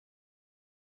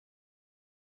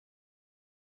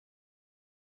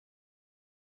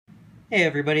Hey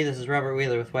everybody, this is Robert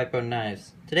Wheeler with Whitebone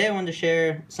Knives. Today I wanted to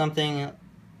share something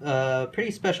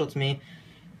pretty special to me,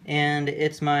 and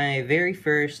it's my very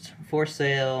first for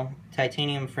sale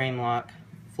titanium frame lock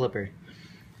flipper.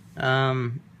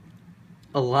 A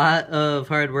lot of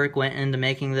hard work went into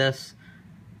making this.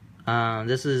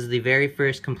 This is the very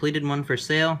first completed one for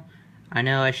sale. I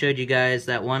know I showed you guys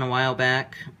that one a while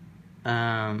back,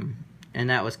 and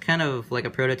that was kind of like a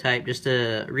prototype just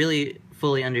to really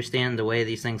fully understand the way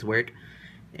these things work.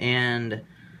 And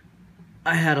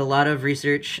I had a lot of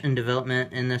research and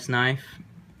development in this knife,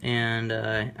 and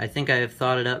I think I've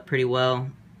thought it up pretty well.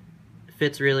 It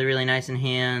fits really nice in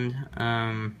hand,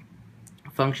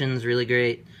 functions really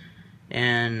great,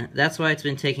 and that's why it's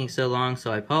been taking so long.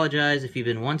 So I apologize if you've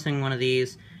been wanting one of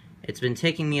these. It's been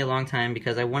taking me a long time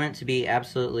because I want it to be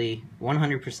absolutely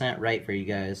 100% right for you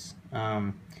guys.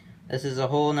 This is a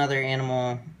whole nother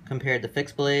animal compared to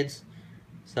fixed blades,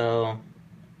 so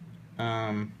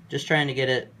just trying to get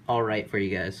it all right for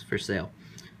you guys for sale.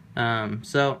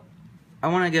 So I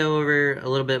want to go over a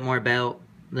little bit more about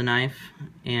the knife,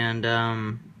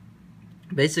 and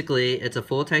basically it's a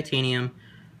full titanium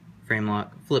frame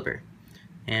lock flipper.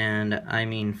 And I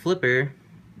mean flipper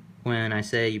when I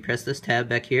say you press this tab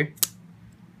back here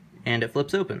and it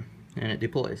flips open and it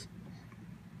deploys.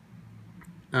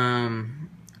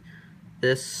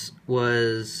 This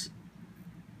was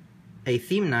a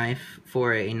theme knife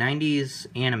for a 90s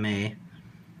anime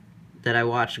that I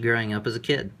watched growing up as a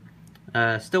kid.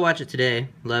 Still watch it today,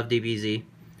 love DBZ.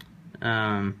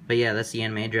 But yeah, that's the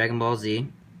anime, Dragon Ball Z.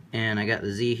 And I got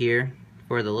the Z here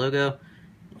for the logo.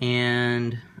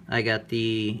 And I got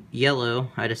the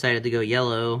yellow. I decided to go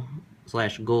yellow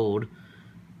 / gold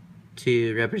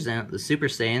to represent the Super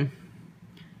Saiyan.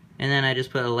 And then I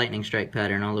just put a lightning strike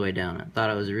pattern all the way down. I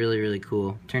thought it was really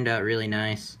cool. Turned out really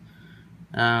nice.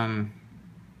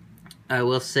 I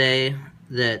will say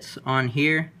that on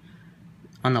here,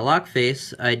 on the lock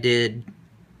face, I did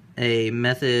a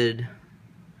method,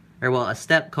 or well, a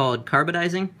step called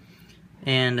carbidizing,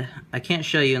 and I can't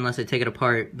show you unless I take it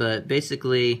apart, but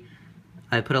basically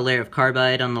I put a layer of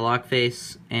carbide on the lock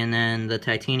face, and then the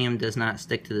titanium does not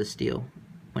stick to the steel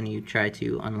when you try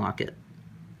to unlock it.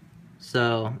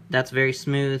 So that's very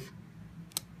smooth.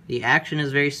 The action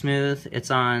is very smooth.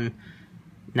 It's on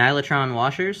Nylotron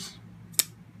washers.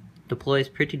 Deploys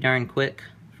pretty darn quick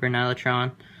for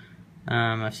Nylotron.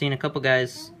 I've seen a couple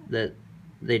guys that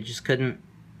they just couldn't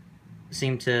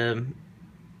seem to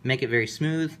make it very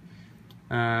smooth,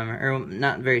 or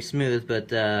not very smooth, but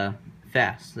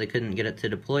fast. They couldn't get it to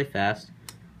deploy fast,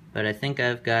 but I think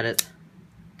I've got it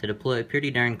to deploy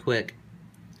pretty darn quick.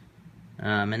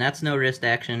 And that's no wrist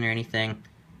action or anything.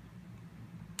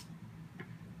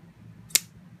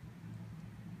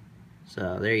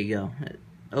 So there you go. It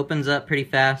opens up pretty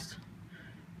fast.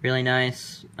 Really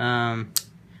nice. I'll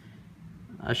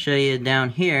show you down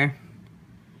here.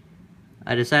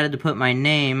 I decided to put my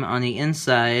name on the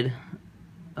inside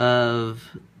of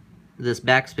this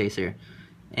backspacer,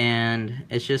 and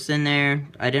it's just in there.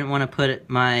 I didn't want to put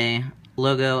my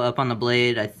logo up on the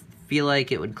blade. I feel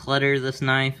like it would clutter this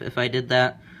knife if I did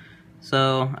that,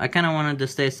 so I kind of wanted to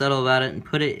stay subtle about it and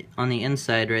put it on the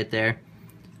inside right there.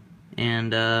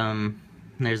 And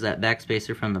there's that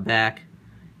backspacer from the back.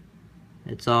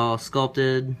 It's all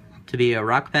sculpted to be a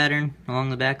rock pattern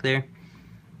along the back there,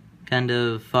 kind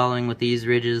of following with these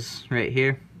ridges right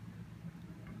here.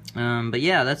 But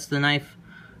yeah, that's the knife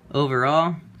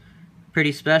overall.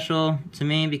 Pretty special to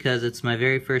me because it's my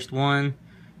very first one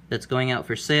that's going out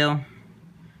for sale.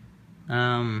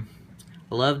 I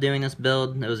love doing this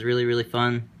build. It was really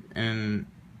fun, and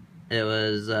it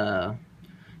was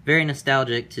very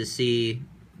nostalgic to see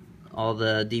all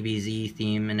the DBZ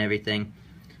theme and everything.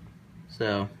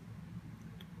 So,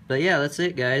 but yeah, that's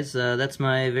it, guys. That's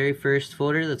my very first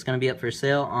folder that's going to be up for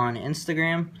sale on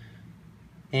Instagram,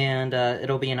 and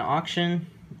it'll be an auction,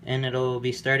 and it'll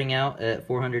be starting out at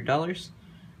 $400.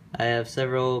 I have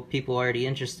several people already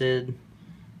interested,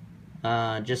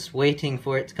 just waiting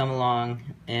for it to come along.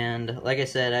 And like I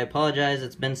said, I apologize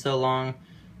it's been so long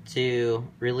to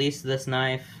release this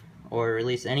knife or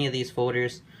release any of these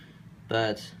folders,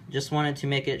 but just wanted to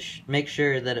make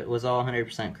sure that it was all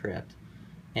 100% correct.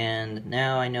 And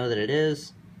now I know that it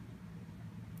is.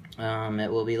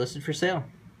 It will be listed for sale,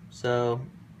 so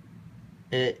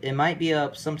it might be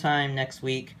up sometime next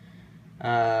week.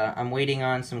 I'm waiting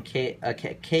on some a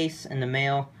case in the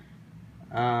mail,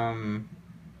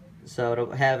 so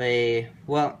it'll have a,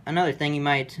 well, another thing you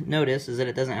might notice is that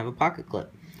it doesn't have a pocket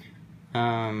clip.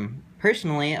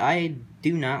 Personally, I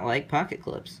do not like pocket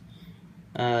clips.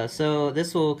 So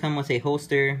this will come with a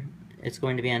holster. It's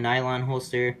going to be a nylon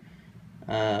holster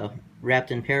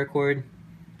wrapped in paracord,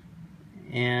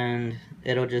 and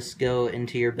it'll just go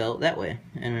into your belt that way.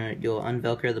 And you'll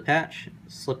unvelcro the patch,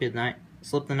 slip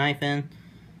the knife in,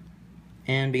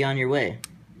 and be on your way.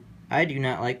 I do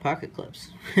not like pocket clips.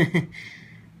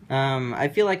 I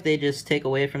feel like they just take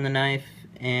away from the knife,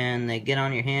 and they get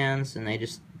on your hands, and they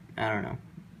just, I don't know.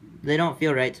 They don't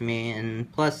feel right to me,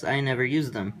 and plus I never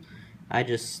use them. I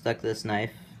just stuck this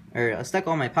knife, or I stuck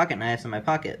all my pocket knives in my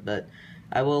pocket, but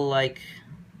I will like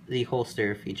the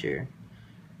holster feature.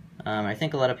 I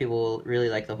think a lot of people really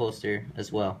like the holster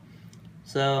as well.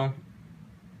 So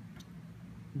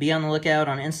be on the lookout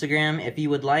on Instagram. If you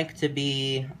would like to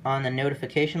be on the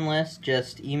notification list,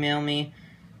 just email me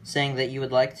saying that you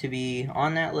would like to be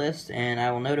on that list, and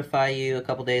I will notify you a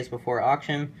couple days before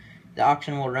auction. The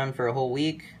auction will run for a whole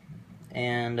week,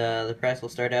 and the price will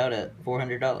start out at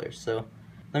 $400. So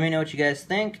let me know what you guys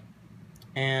think,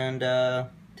 and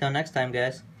till next time,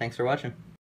 guys, thanks for watching.